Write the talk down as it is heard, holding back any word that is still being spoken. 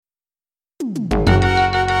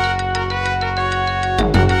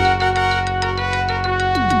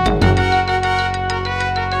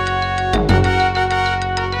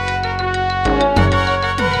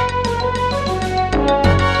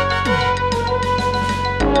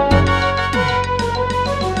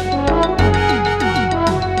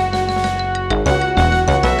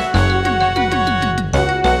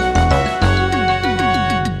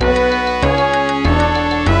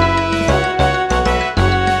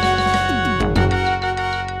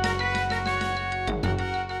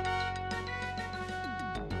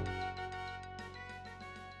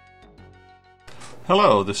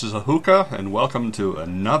Hello, this is Ahuka, and welcome to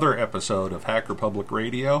another episode of Hacker Public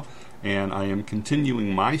Radio, and I am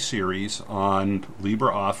continuing my series on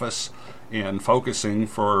LibreOffice and focusing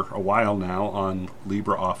for a while now on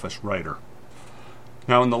LibreOffice Writer.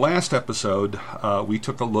 Now, in the last episode, we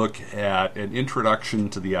took a look at an introduction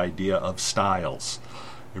to the idea of styles.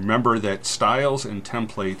 Remember that styles and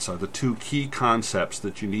templates are the two key concepts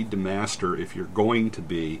that you need to master if you're going to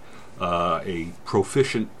be a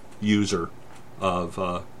proficient user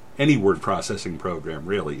of any word processing program,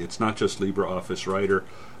 really. It's not just LibreOffice Writer,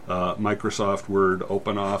 Microsoft Word,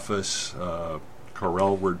 OpenOffice,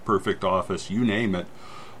 Corel Word Perfect Office, you name it.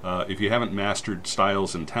 If you haven't mastered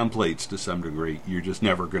styles and templates to some degree, you're just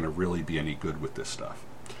never going to really be any good with this stuff.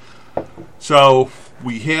 So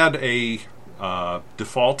we had a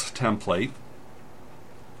default template,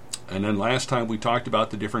 and then last time we talked about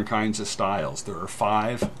the different kinds of styles. There are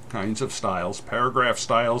 5 kinds of styles: paragraph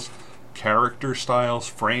styles, character styles,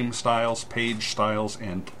 frame styles, page styles,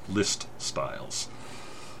 and list styles.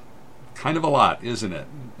 Kind of a lot, isn't it?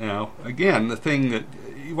 Now, again, the thing that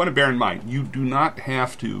you want to bear in mind, you do not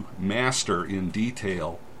have to master in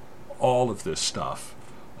detail all of this stuff.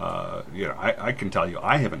 I can tell you,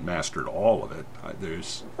 I haven't mastered all of it.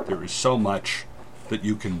 There is so much that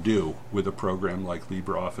you can do with a program like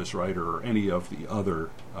LibreOffice Writer or any of the other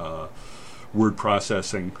word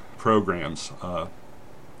processing programs.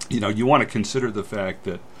 You want to consider the fact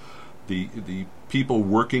that the people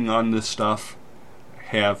working on this stuff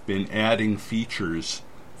have been adding features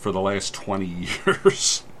for the last 20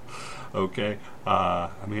 years. Okay,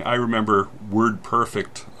 I remember Word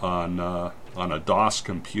Perfect on a DOS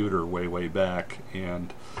computer way back,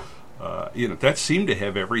 and that seemed to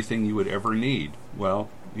have everything you would ever need. Well,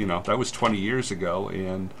 that was 20 years ago,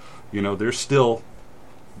 and they're still,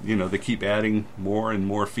 they keep adding more and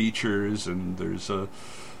more features, and there's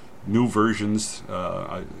new versions.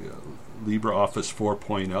 LibreOffice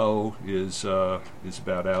 4.0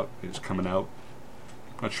 is coming out.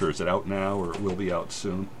 I'm not sure, is it out now or it will be out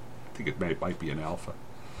soon? I think it might be an alpha.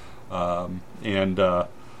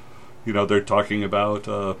 They're talking about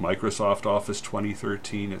Microsoft Office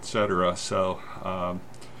 2013, etc. So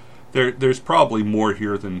there's probably more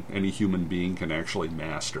here than any human being can actually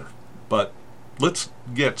master. But let's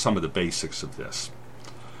get some of the basics of this.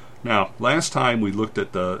 Now, last time we looked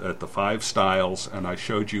at the 5 styles, and I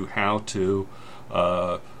showed you how to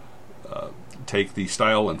take the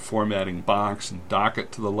style and formatting box and dock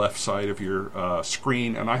it to the left side of your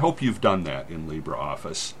screen, and I hope you've done that in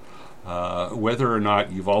LibreOffice. Whether or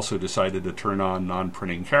not you've also decided to turn on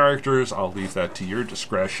non-printing characters, I'll leave that to your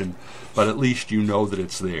discretion, but at least you know that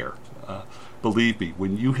it's there. Believe me,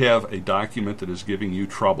 when you have a document that is giving you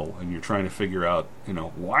trouble and you're trying to figure out,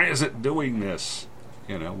 why is it doing this?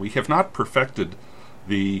 We have not perfected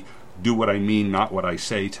the do what I mean, not what I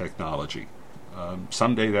say technology.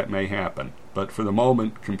 Someday that may happen, but for the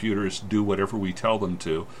moment, computers do whatever we tell them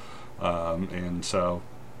to, and so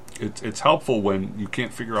it's helpful when you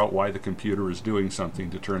can't figure out why the computer is doing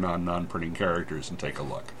something to turn on non-printing characters and take a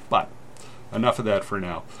look. But enough of that for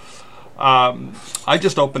now. I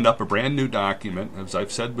just opened up a brand new document. As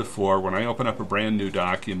I've said before, when I open up a brand new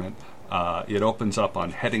document, it opens up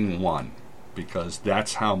on heading 1. Because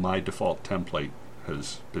that's how my default template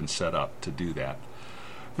has been set up to do that.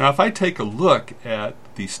 Now, if I take a look at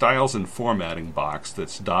the styles and formatting box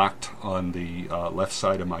that's docked on the left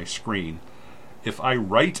side of my screen, if I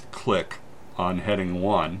right-click on heading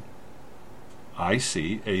 1, I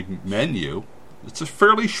see a menu. It's a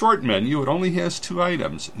fairly short menu. It only has 2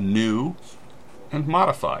 items, New and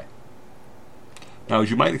Modify. Now,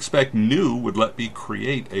 as you might expect, New would let me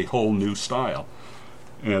create a whole new style.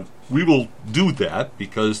 And we will do that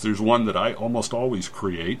because there's one that I almost always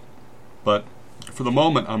create. But for the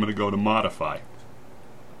moment, I'm going to go to Modify.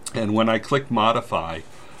 And when I click Modify,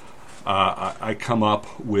 I come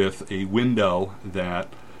up with a window that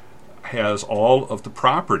has all of the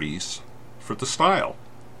properties for the style.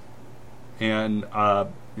 And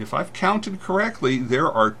if I've counted correctly,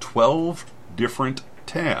 there are 12 different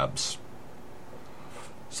tabs.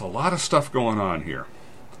 There's a lot of stuff going on here.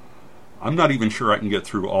 I'm not even sure I can get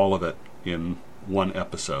through all of it in one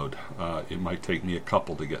episode. It might take me a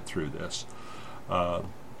couple to get through this. All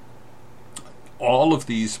of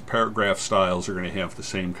these paragraph styles are going to have the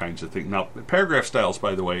same kinds of things. Now, paragraph styles,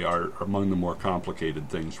 by the way, are among the more complicated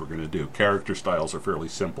things we're going to do. Character styles are fairly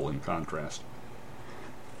simple in contrast.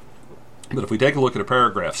 But if we take a look at a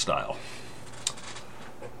paragraph style,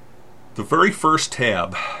 the very first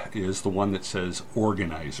tab is the one that says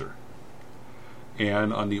Organizer.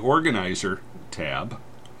 And on the Organizer tab,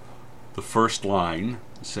 the first line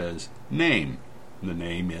says Name. And the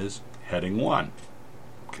name is Heading 1.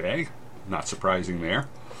 Okay? Not surprising there.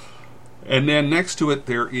 And then next to it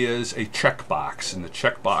there is a checkbox, and the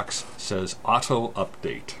checkbox says Auto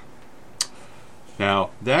Update.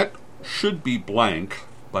 Now that should be blank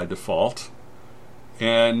by default,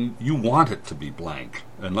 and you want it to be blank.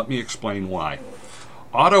 And let me explain why.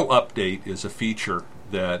 Auto Update is a feature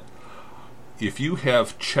that if you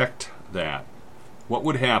have checked that, what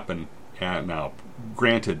would happen, and now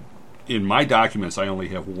granted, in my documents I only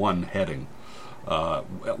have one heading.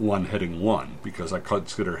 Heading 1, because I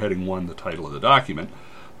consider heading 1 the title of the document.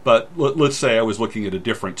 But let's say I was looking at a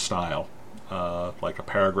different style, like a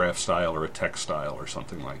paragraph style or a text style or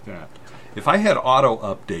something like that. If I had auto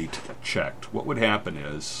update checked, what would happen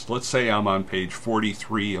is, let's say I'm on page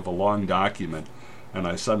 43 of a long document, and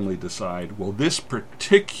I suddenly decide, well, this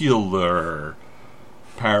particular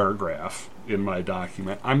paragraph in my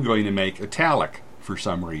document I'm going to make italic for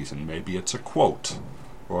some reason. Maybe it's a quote,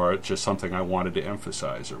 or it's just something I wanted to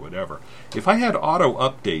emphasize, or whatever. If I had auto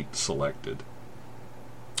update selected,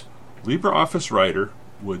 LibreOffice Writer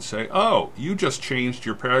would say, oh, you just changed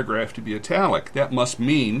your paragraph to be italic. That must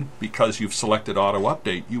mean, because you've selected auto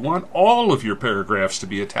update, you want all of your paragraphs to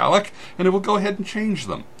be italic, and it will go ahead and change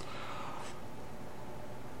them.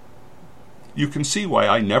 You can see why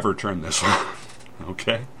I never turn this on.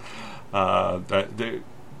 Okay?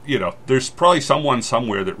 There's probably someone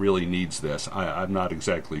somewhere that really needs this. I'm not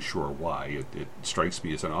exactly sure why. It strikes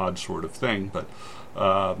me as an odd sort of thing, but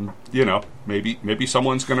maybe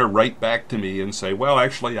someone's going to write back to me and say, well,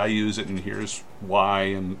 actually I use it and here's why,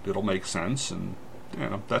 and it'll make sense, and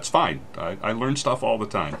that's fine. I learn stuff all the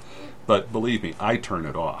time, but believe me, I turn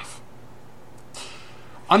it off.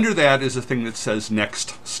 Under that is a thing that says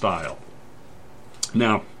Next Style.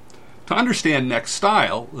 Now, to understand next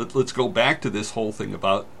style, let's go back to this whole thing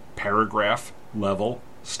about paragraph level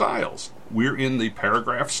styles. We're in the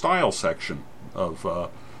paragraph style section of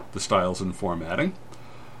the styles and formatting.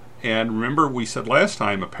 And remember, we said last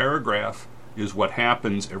time a paragraph is what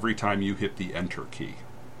happens every time you hit the enter key.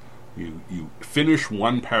 You finish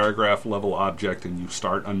one paragraph level object and you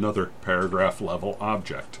start another paragraph level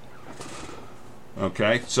object.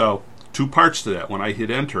 Okay, so two parts to that. When I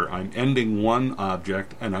hit enter, I'm ending one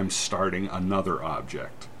object and I'm starting another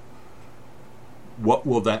object. What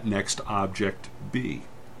will that next object be?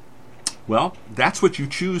 Well, that's what you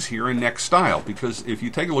choose here in Next Style, because if you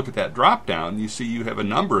take a look at that drop down, you see you have a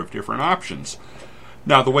number of different options.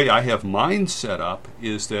 Now, the way I have mine set up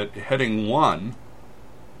is that heading 1,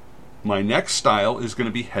 my next style is going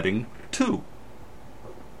to be heading 2.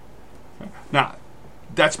 Okay. Now,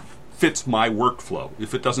 that fits my workflow.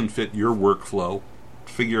 If it doesn't fit your workflow,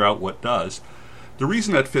 figure out what does. The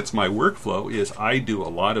reason that fits my workflow is I do a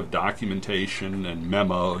lot of documentation and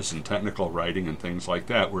memos and technical writing and things like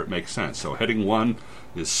that where it makes sense. So heading 1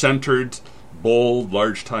 is centered, bold,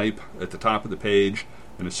 large type at the top of the page,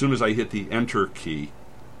 and as soon as I hit the enter key,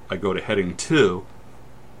 I go to heading 2,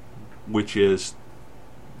 which is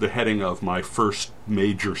the heading of my first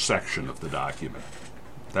major section of the document.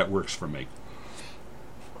 That works for me.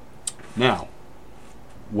 Now,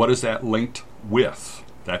 what is that linked with?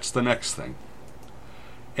 That's the next thing.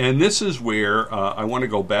 And this is where I want to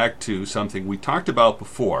go back to something we talked about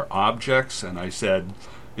before, objects, and I said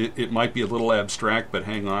it might be a little abstract, but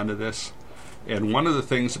hang on to this. And one of the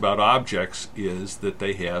things about objects is that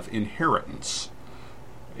they have inheritance.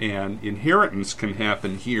 And inheritance can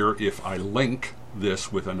happen here if I link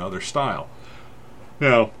this with another style.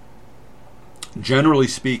 Now, generally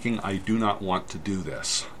speaking, I do not want to do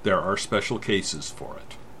this. There are special cases for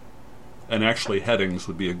it. And actually, headings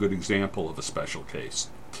would be a good example of a special case.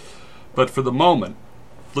 But for the moment,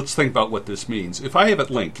 let's think about what this means. If I have it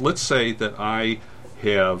linked, let's say that I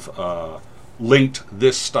have linked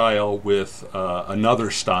this style with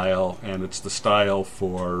another style, and it's the style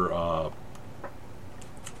for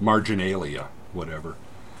marginalia, whatever.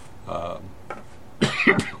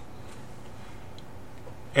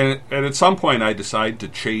 And at some point I decide to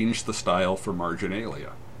change the style for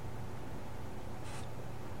marginalia.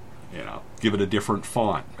 give it a different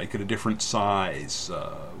font, make it a different size,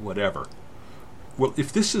 whatever. Well,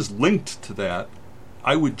 if this is linked to that,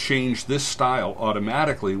 I would change this style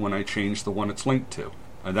automatically when I change the one it's linked to.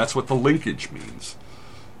 And that's what the linkage means.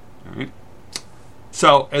 All right?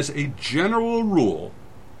 So, as a general rule,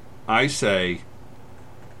 I say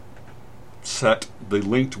set the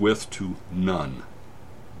linked with to none.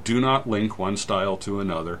 Do not link one style to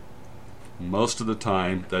another. Most of the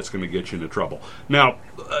time, that's going to get you into trouble. Now,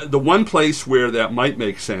 the one place where that might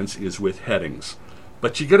make sense is with headings.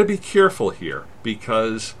 But you got to be careful here,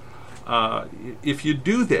 because if you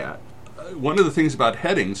do that, one of the things about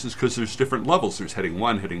headings is because there's different levels. There's heading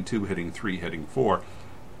 1, heading 2, heading 3, heading 4.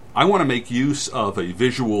 I want to make use of a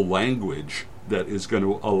visual language that is going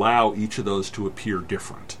to allow each of those to appear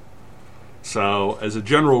different. So, as a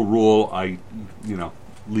general rule, I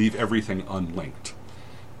leave everything unlinked.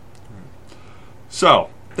 So,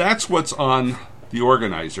 that's what's on the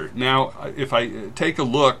organizer. Now, if I take a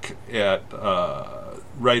look at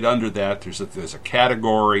right under that, there's a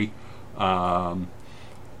category.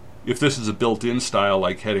 If this is a built-in style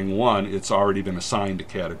like heading 1, it's already been assigned a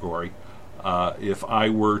category. If I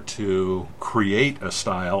were to create a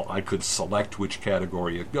style, I could select which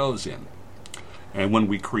category it goes in. And when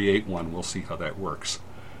we create one, we'll see how that works.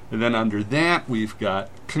 And then under that, we've got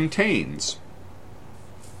contains.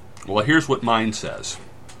 Well, here's what mine says.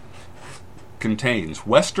 Contains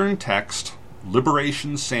Western text,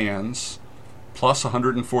 Liberation Sands, plus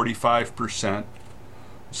 145%.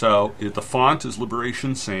 So the font is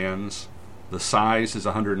Liberation Sands, the size is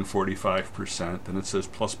 145%, then it says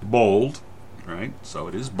plus bold, right? So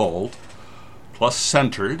it is bold, plus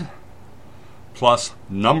centered, plus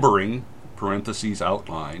numbering, parentheses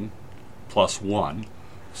outline, plus 1.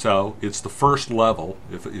 So it's the first level.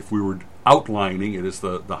 If we were outlining, it is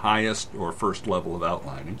the highest or first level of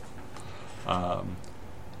outlining.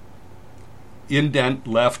 Indent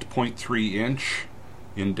left 0.3 inch,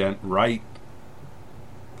 indent right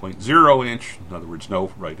 0.0 inch, in other words,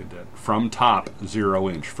 no right indent. From top, 0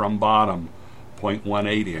 inch. From bottom,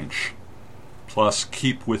 0.18 inch. Plus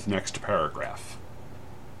keep with next paragraph.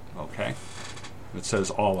 Okay? It says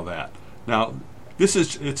all of that. Now, it's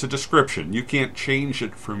a description. You can't change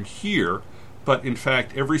it from here, but in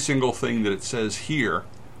fact, every single thing that it says here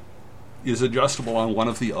is adjustable on one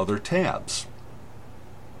of the other tabs.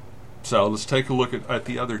 So let's take a look at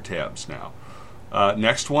the other tabs now.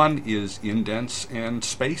 Next one is indents and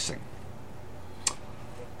spacing.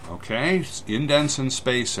 Okay, indents and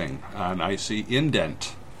spacing. And I see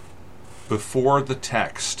indent before the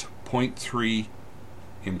text, 0.3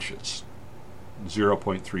 inches.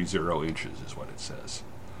 0.30 inches is what it says.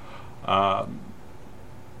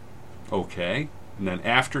 Okay, and then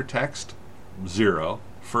after text, 0.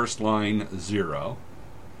 First line, 0.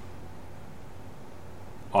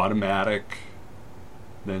 Automatic,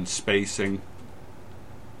 then spacing.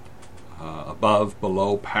 Above,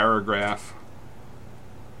 below, paragraph.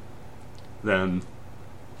 Then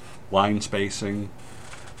line spacing.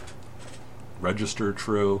 Register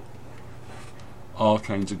true. All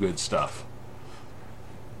kinds of good stuff.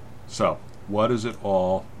 So, what does it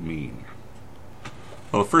all mean?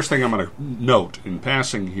 Well, the first thing I'm going to note in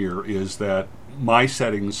passing here is that my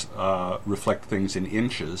settings reflect things in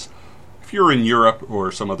inches. If you're in Europe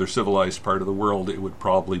or some other civilized part of the world, it would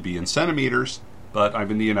probably be in centimeters, but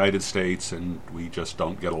I'm in the United States and we just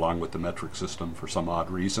don't get along with the metric system for some odd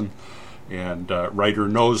reason. And Writer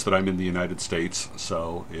knows that I'm in the United States,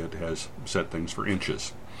 so it has set things for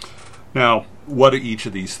inches. Now, what do each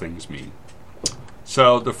of these things mean?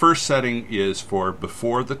 So the first setting is for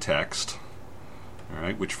before the text, all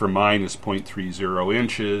right, which for mine is 0.30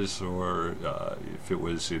 inches, or if it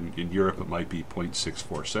was in Europe, it might be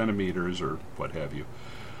 0.64 centimeters or what have you.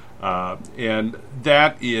 And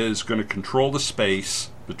that is going to control the space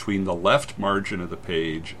between the left margin of the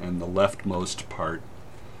page and the leftmost part.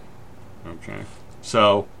 Okay,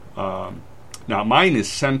 so now mine is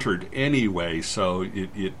centered anyway, so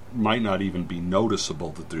it might not even be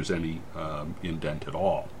noticeable that there's any indent at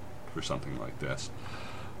all for something like this.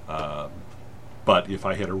 But if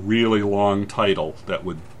I had a really long title, that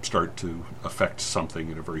would start to affect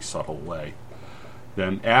something in a very subtle way.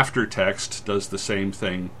 Then after text does the same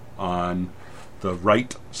thing on the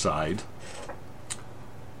right side.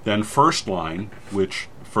 Then first line, which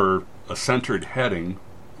for a centered heading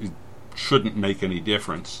shouldn't make any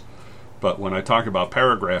difference. But when I talk about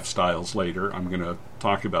paragraph styles later, I'm going to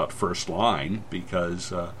talk about first line,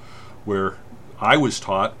 because where I was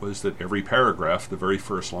taught was that every paragraph, the very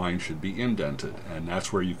first line should be indented, and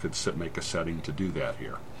that's where you could make a setting to do that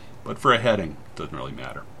here. But for a heading, it doesn't really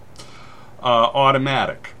matter.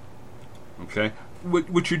 Automatic. Okay,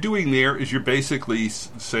 what you're doing there is you're basically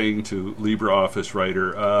saying to LibreOffice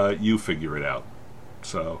Writer, you figure it out.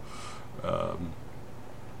 So,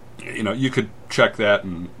 you could check that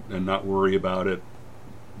and not worry about it,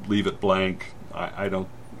 leave it blank. I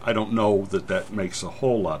don't know that makes a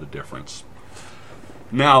whole lot of difference.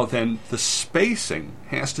 Now then, the spacing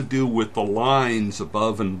has to do with the lines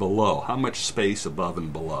above and below. How much space above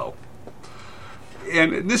and below?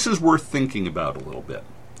 And this is worth thinking about a little bit.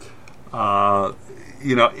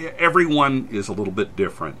 Everyone is a little bit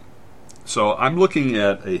different. So I'm looking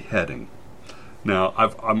at a heading. Now,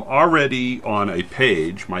 I'm already on a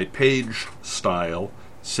page. My page style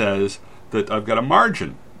says that I've got a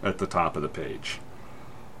margin at the top of the page.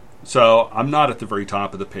 So I'm not at the very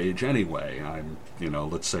top of the page anyway. I'm,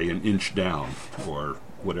 let's say an inch down, or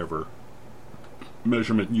whatever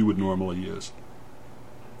measurement you would normally use.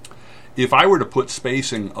 If I were to put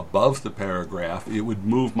spacing above the paragraph, it would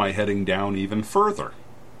move my heading down even further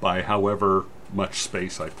by however much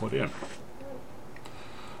space I put in.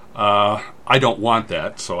 I don't want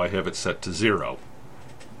that, so I have it set to 0.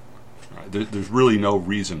 There's really no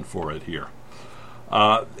reason for it here.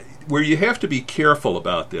 Where you have to be careful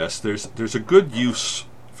about this, there's a good use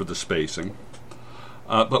for the spacing,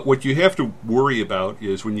 but what you have to worry about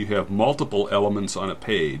is when you have multiple elements on a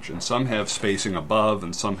page, and some have spacing above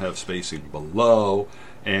and some have spacing below,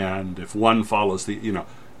 and if one follows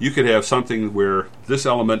you could have something where this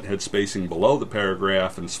element had spacing below the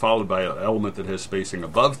paragraph and it's followed by an element that has spacing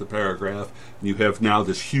above the paragraph, and you have now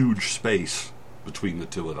this huge space between the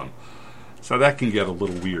two of them. So that can get a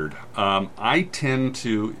little weird. I tend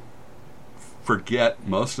to forget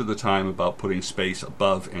most of the time about putting space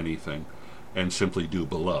above anything and simply do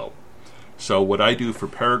below. So what I do for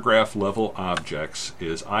paragraph level objects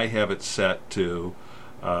is I have it set to,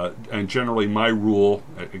 and generally my rule,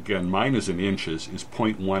 again mine is in inches, is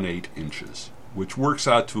 0.18 inches, which works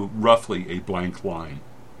out to roughly a blank line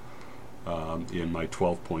in my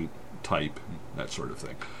 12-point type, that sort of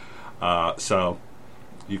thing. So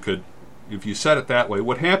you could, if you set it that way,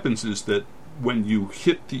 what happens is that when you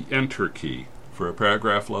hit the enter key for a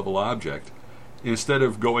paragraph level object, instead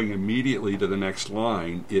of going immediately to the next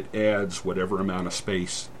line, it adds whatever amount of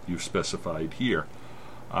space you've specified here.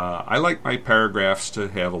 I like my paragraphs to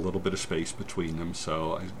have a little bit of space between them,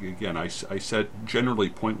 so again I set generally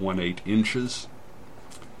 0.18 inches.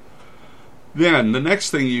 Then the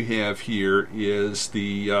next thing you have here is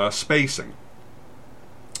the spacing,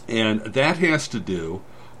 and that has to do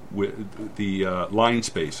with the line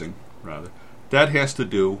spacing, rather. That has to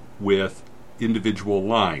do with individual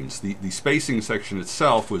lines. The spacing section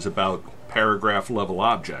itself was about paragraph level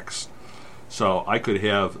objects. So I could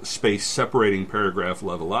have space separating paragraph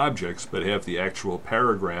level objects, but have the actual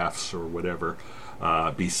paragraphs or whatever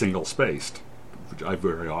be single spaced, which I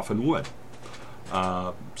very often would.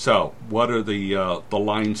 So what are the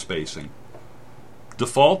line spacing?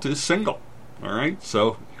 Default is single. All right,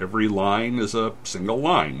 so every line is a single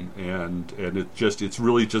line, and it's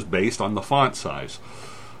really just based on the font size.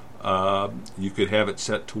 You could have it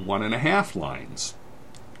set to 1.5 lines.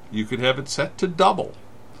 You could have it set to double.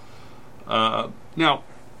 Now,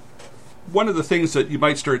 one of the things that you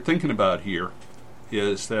might start thinking about here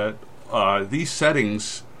is that these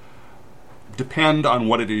settings depend on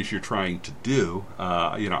what it is you're trying to do.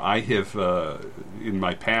 I have, in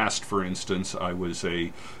my past, for instance, I was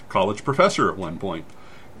a college professor at one point,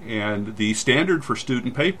 and the standard for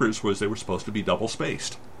student papers was they were supposed to be double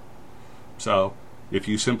spaced. So if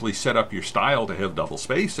you simply set up your style to have double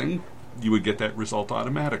spacing, you would get that result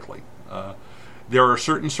automatically. There are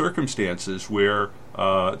certain circumstances where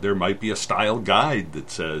there might be a style guide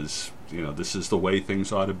that says, this is the way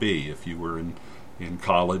things ought to be. If you were in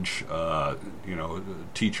college, a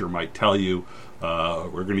teacher might tell you,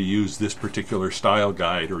 we're going to use this particular style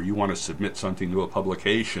guide, or you want to submit something to a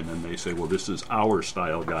publication, and they say, well, this is our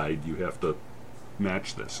style guide, you have to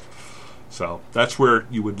match this. So that's where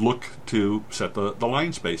you would look to set the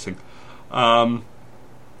line spacing. And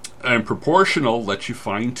proportional lets you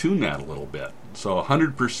fine-tune that a little bit. So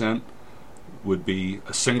 100% would be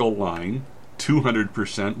a single line,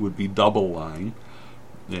 200% would be double line,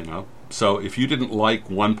 So if you didn't like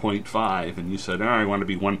 1.5 and you said, I want to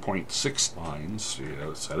be 1.6 lines,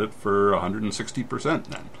 set it for 160%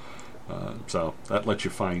 then. So that lets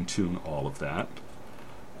you fine-tune all of that.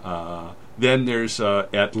 Then there's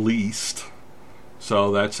at least.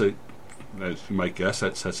 So that's as you might guess,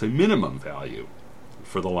 that's a minimum value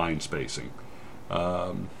for the line spacing.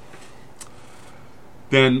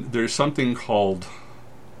 Then there's something called,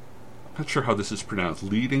 I'm not sure how this is pronounced,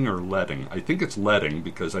 leading or leading. I think it's leading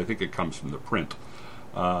because I think it comes from the print.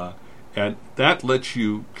 And that lets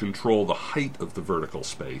you control the height of the vertical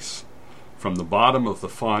space from the bottom of the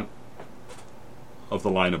font of the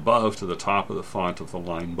line above to the top of the font of the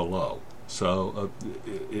line below. So,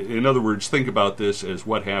 in other words, think about this as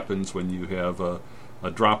what happens when you have a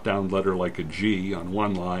drop-down letter like a G on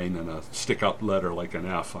one line and a stick-up letter like an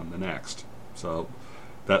F on the next. So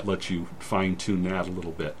that lets you fine-tune that a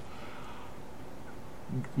little bit.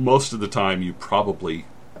 Most of the time, you probably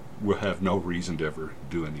will have no reason to ever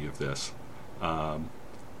do any of this. And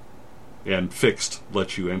fixed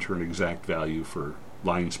lets you enter an exact value for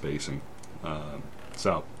line spacing.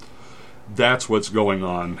 So that's what's going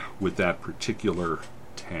on with that particular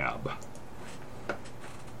tab. All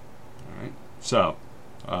right. So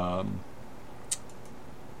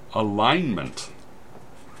alignment.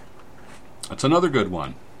 That's another good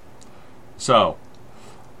one. So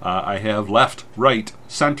I have left, right,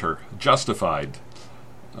 center, justified.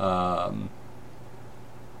 Well,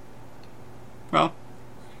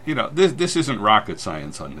 this isn't rocket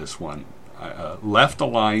science on this one. Left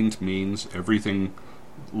aligned means everything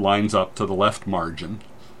lines up to the left margin.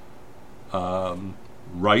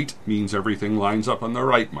 Right means everything lines up on the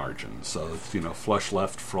right margin. So it's, flush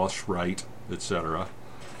left, flush right, etc.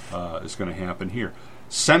 Is going to happen here.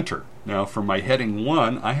 Center. Now, for my heading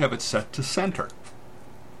 1, I have it set to center.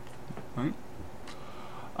 Right?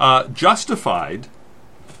 Justified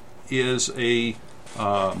is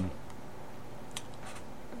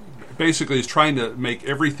basically is trying to make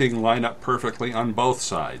everything line up perfectly on both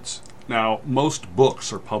sides. Now, most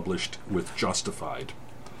books are published with justified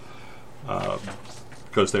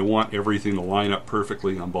because they want everything to line up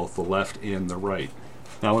perfectly on both the left and the right.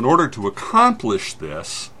 Now, in order to accomplish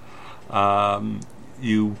this,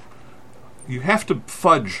 you have to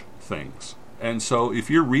fudge things. And so if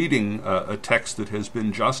you're reading a text that has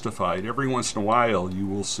been justified, every once in a while you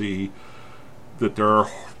will see that there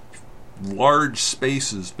are large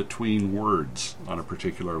spaces between words on a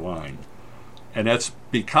particular line. And that's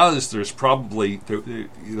because there's probably,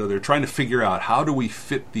 they're trying to figure out how do we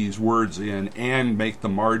fit these words in and make the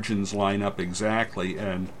margins line up exactly,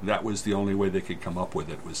 and that was the only way they could come up with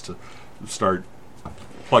it, was to start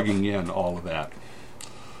plugging in all of that.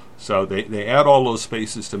 So they add all those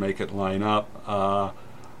spaces to make it line up.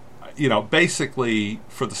 Basically,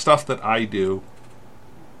 for the stuff that I do,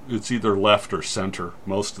 it's either left or center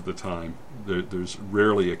most of the time. There's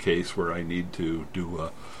rarely a case where I need to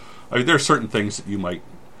do there are certain things that you might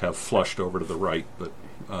have flushed over to the right, but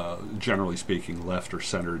generally speaking, left or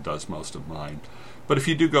center does most of mine. But if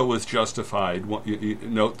you do go with justified, you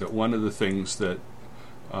note that one of the things that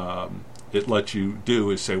it lets you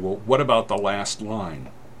do is say, well, what about the last line?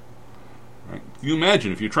 Right? You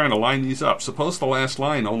imagine if you're trying to line these up, suppose the last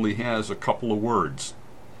line only has a couple of words.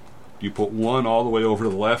 Do you put one all the way over to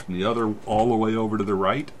the left and the other all the way over to the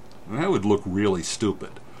right? And that would look really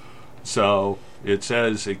stupid. So it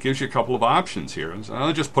gives you a couple of options here. So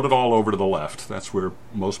I'll just put it all over to the left. That's where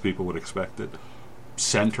most people would expect it.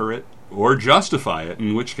 Center it or justify it,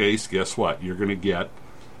 in which case, guess what? You're going to get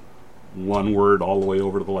one word all the way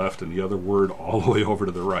over to the left and the other word all the way over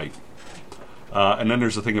to the right. And then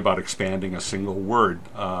there's the thing about expanding a single word.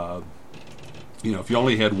 If you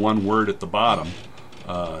only had one word at the bottom,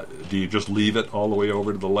 do you just leave it all the way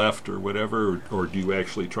over to the left or whatever, or do you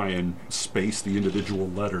actually try and space the individual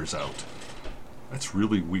letters out? That's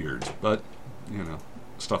really weird, but,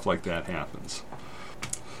 stuff like that happens.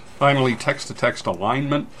 Finally, text-to-text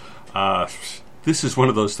alignment. This is one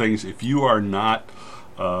of those things, if you are not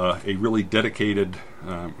a really dedicated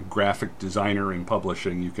graphic designer in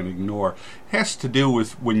publishing, you can ignore. It has to do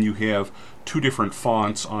with when you have two different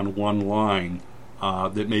fonts on one line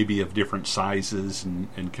that may be of different sizes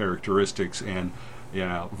and characteristics, and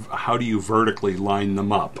how do you vertically line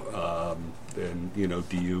them up? Do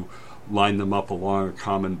you line them up along a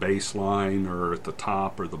common baseline or at the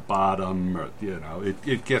top or the bottom? Or,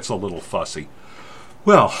 it gets a little fussy.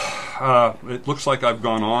 Well, it looks like I've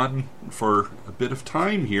gone on for a bit of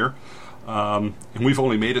time here, and we've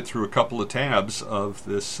only made it through a couple of tabs of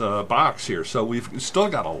this box here, so we've still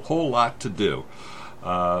got a whole lot to do.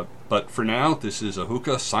 But for now, this is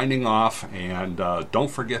Ahuka signing off, and don't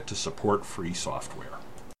forget to support free software.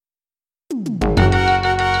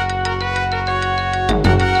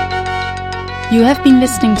 You have been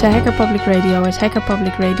listening to Hacker Public Radio at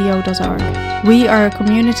hackerpublicradio.org. We are a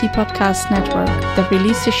community podcast network that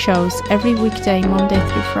releases shows every weekday, Monday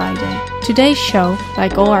through Friday. Today's show,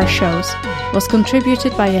 like all our shows, was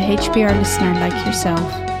contributed by a HPR listener like yourself.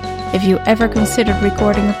 If you ever considered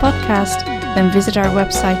recording a podcast, then visit our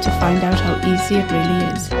website to find out how easy it really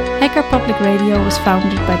is. Hacker Public Radio was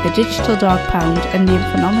founded by the Digital Dog Pound and the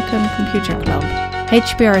Infonomicon Computer Club.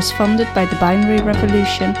 HPR is funded by the Binary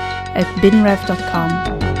Revolution at binrev.com.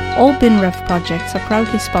 All BinRev projects are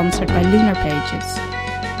proudly sponsored by Lunar Pages.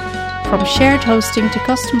 From shared hosting to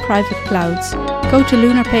custom private clouds, go to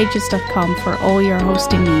lunarpages.com for all your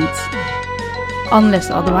hosting needs. Unless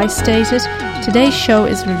otherwise stated, today's show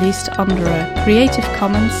is released under a Creative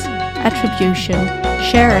Commons Attribution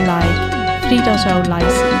Share Alike 3.0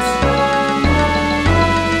 license.